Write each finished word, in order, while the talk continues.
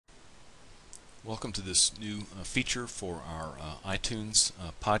Welcome to this new feature for our iTunes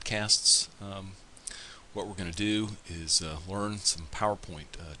podcasts. What we're going to do is learn some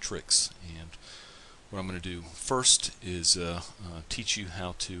PowerPoint tricks, and what I'm going to do first is teach you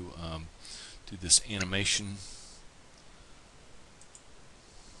how to do this animation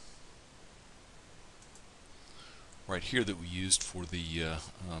right here that we used for the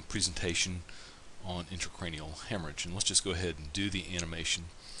presentation on intracranial hemorrhage. And let's just go ahead and do the animation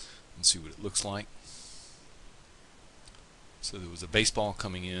and see what it looks like. So there was a baseball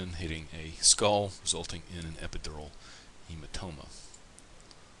coming in, hitting a skull, resulting in an epidural hematoma.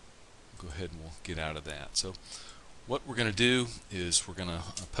 Go ahead and we'll get out of that. So what we're going to do is we're going to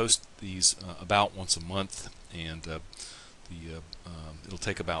post these about once a month, and it'll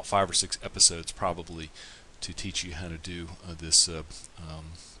take about 5 or 6 episodes probably to teach you how to do this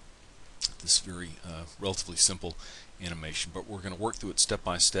very relatively simple animation, but we're going to work through it step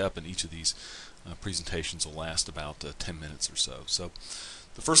by step, and each of these presentations will last about 10 minutes or so. So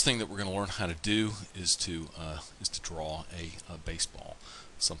the first thing that we're going to learn how to do is to draw a baseball,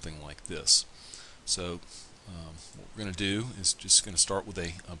 something like this. So what we're going to do is just going to start with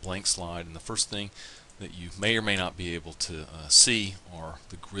a blank slide, and the first thing that you may or may not be able to see are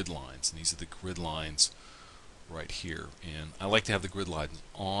the grid lines, and these are the grid lines right here. And I like to have the grid lines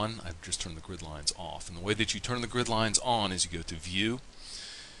on. I've just turned the grid lines off, and the way that you turn the grid lines on is you go to View,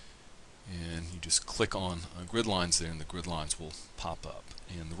 and you just click on grid lines there, and the grid lines will pop up.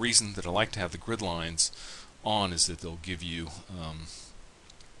 And the reason that I like to have the grid lines on is that they'll give you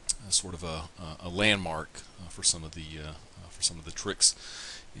sort of a landmark for some of the tricks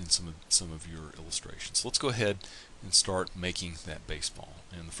in some of your illustrations. So let's go ahead and start making that baseball.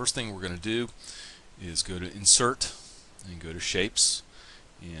 And the first thing we're going to do is go to Insert and go to Shapes,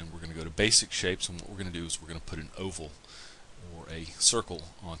 and we're going to go to Basic Shapes, and what we're going to do is we're going to put an oval or a circle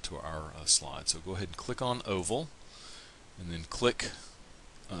onto our slide. So go ahead and click on Oval, and then click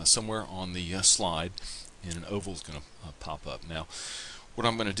somewhere on the slide, and an oval is going to pop up. Now what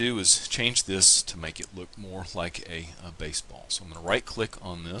I'm going to do is change this to make it look more like a baseball. So I'm going to right click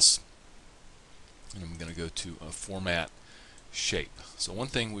on this, and I'm going to go to Format Shape. So one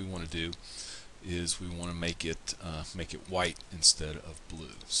thing we want to do is we want to make it white instead of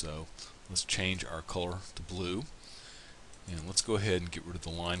blue. So let's change our color to blue, and let's go ahead and get rid of the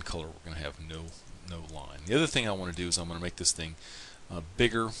line color. We're going to have no line. The other thing I want to do is I'm going to make this thing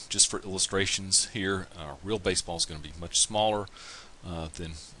bigger, just for illustrations here. Our real baseball is going to be much smaller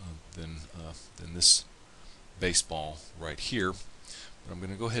than this baseball right here. But I'm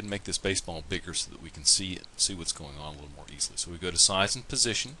going to go ahead and make this baseball bigger so that we can see what's going on a little more easily. So we go to Size and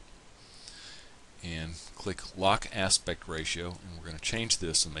Position, and click Lock Aspect Ratio, and we're going to change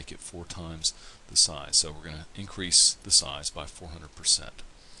this and make it 4 times the size. So we're going to increase the size by 400%.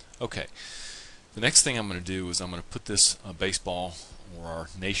 Okay, the next thing I'm going to do is I'm going to put this baseball, or our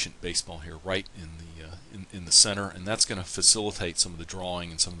nascent baseball here, right in the center, and that's going to facilitate some of the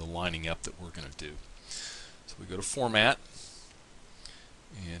drawing and some of the lining up that we're going to do. So we go to Format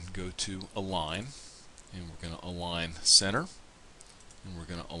and go to Align, and we're going to align center, and we're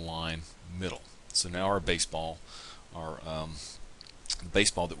going to align middle. So now our baseball, the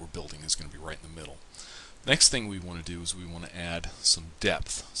baseball that we're building, is going to be right in the middle. Next thing we want to do is we want to add some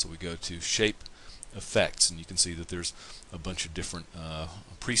depth. So we go to Shape Effects, and you can see that there's a bunch of different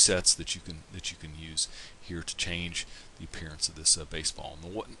presets that you can use here to change the appearance of this baseball.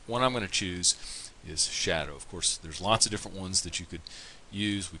 And the one I'm going to choose is Shadow. Of course, there's lots of different ones that you could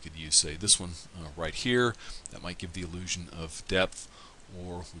use. We could use, say, this one right here. That might give the illusion of depth.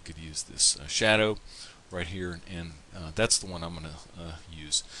 Or we could use this shadow right here, and that's the one I'm going to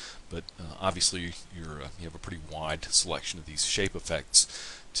use. But obviously you have a pretty wide selection of these shape effects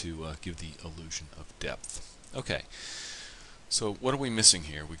to give the illusion of depth. Okay, so what are we missing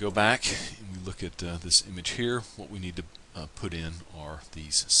here? We go back and we look at this image here. What we need to put in are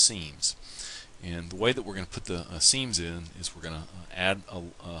these seams. And the way that we're going to put the seams in is we're going to add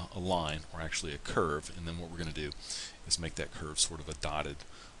a line, or actually a curve, and then what we're going to do is make that curve sort of a dotted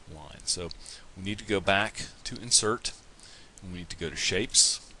line. So we need to go back to Insert, and we need to go to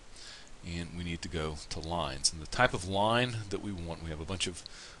Shapes, and we need to go to Lines. And the type of line that we want, we have a bunch of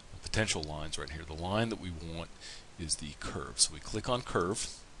potential lines right here. The line that we want is the curve. So we click on Curve,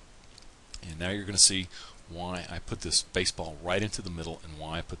 and now you're going to see why I put this baseball right into the middle and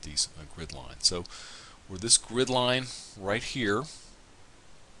why I put these grid lines. So where this grid line right here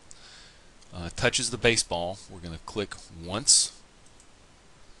touches the baseball, we're going to click once,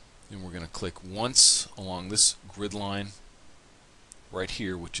 and we're going to click once along this grid line right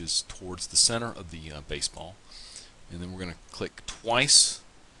here, which is towards the center of the baseball, and then we're going to click twice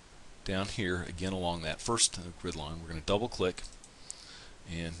down here again along that first grid line. We're going to double click,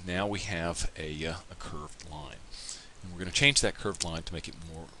 and now we have a curved line. And we're going to change that curved line to make it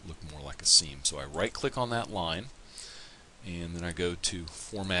look more like a seam. So I right click on that line, and then I go to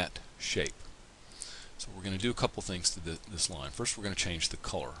Format Shape. So we're going to do a couple things to this line. First, we're going to change the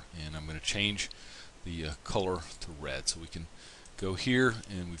color, and I'm going to change the color to red. So we can go here,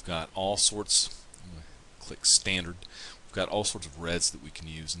 and we've got all sorts. I'm going to click Standard. We've got all sorts of reds that we can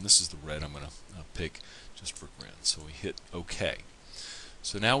use, and this is the red I'm going to pick just for grin. So we hit OK.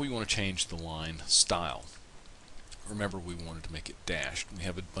 So now we want to change the line style. Remember, we wanted to make it dashed. We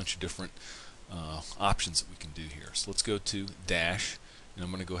have a bunch of different options that we can do here. So let's go to Dash, and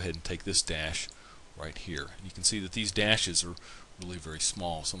I'm going to go ahead and take this dash right here. And you can see that these dashes are really very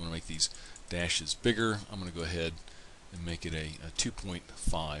small, so I'm going to make these dashes bigger. I'm going to go ahead and make it a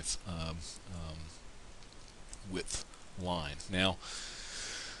 2.5 width line. Now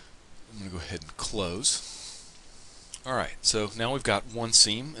I'm going to go ahead and close. Alright, so now we've got one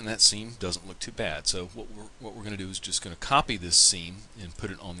seam, and that seam doesn't look too bad. So what we're going to do is just going to copy this seam and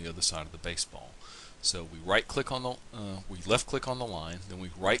put it on the other side of the baseball. So we right click on the we left click on the line, then we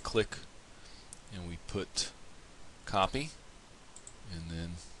right click and we put copy and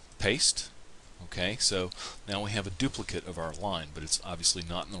then paste. Okay, so now we have a duplicate of our line, but it's obviously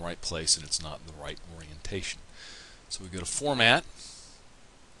not in the right place and it's not in the right orientation. So we go to Format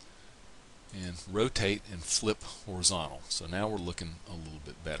and Rotate and Flip Horizontal. So now we're looking a little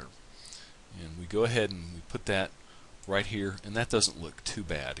bit better. And we go ahead and we put that right here, and that doesn't look too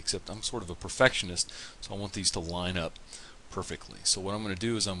bad, except I'm sort of a perfectionist, so I want these to line up perfectly. So what I'm going to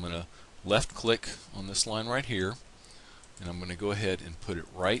do is I'm going to left click on this line right here, and I'm going to go ahead and put it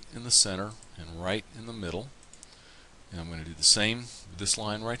right in the center and right in the middle. And I'm going to do the same with this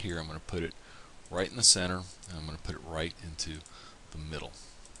line right here. I'm going to put it right in the center, and I'm going to put it right into the middle.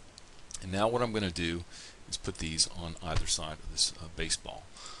 And now what I'm going to do is put these on either side of this baseball.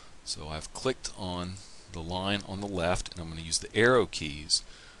 So I've clicked on the line on the left, and I'm going to use the arrow keys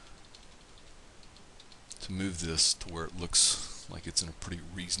to move this to where it looks like it's in a pretty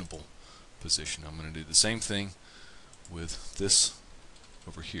reasonable position. I'm going to do the same thing with this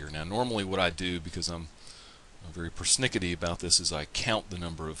over here. Now normally what I do, because I'm very persnickety about this, is I count the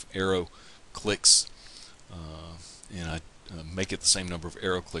number of arrow clicks and I make it the same number of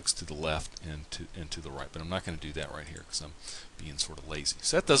arrow clicks to the left and to the right. But I'm not going to do that right here because I'm being sort of lazy.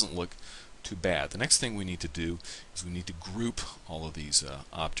 So that doesn't look too bad. The next thing we need to do is we need to group all of these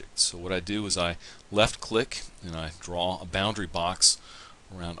objects. So what I do is I left click and I draw a boundary box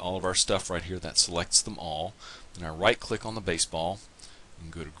around all of our stuff right here that selects them all. Then I right click on the baseball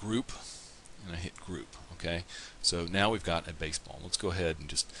and go to Group, and I hit Group. Okay, so now we've got a baseball. Let's go ahead and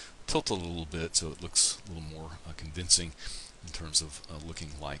just tilt it a little bit so it looks a little more convincing in terms of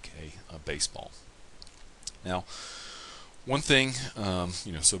looking like a baseball. Now, one thing,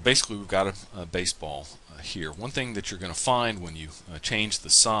 so basically we've got a baseball here. One thing that you're going to find when you change the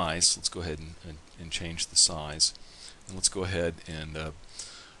size, let's go ahead and change the size, and let's go ahead and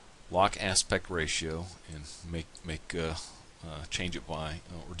lock aspect ratio and change it by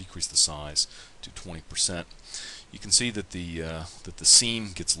or decrease the size to 20%. You can see that the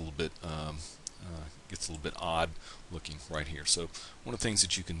seam gets a little bit odd looking right here. So one of the things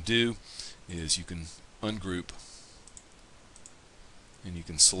that you can do is you can ungroup and you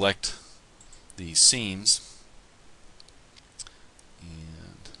can select the seams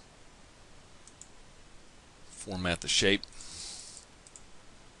and format the shape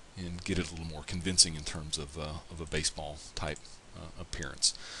and get it a little more convincing in terms of a baseball type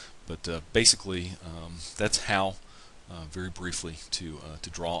appearance. But basically that's how very briefly to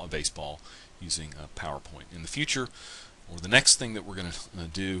draw a baseball using PowerPoint. In the future, or the next thing that we're going to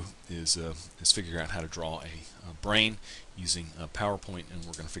do is figure out how to draw a brain using PowerPoint, and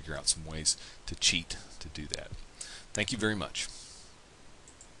we're going to figure out some ways to cheat to do that. Thank you very much.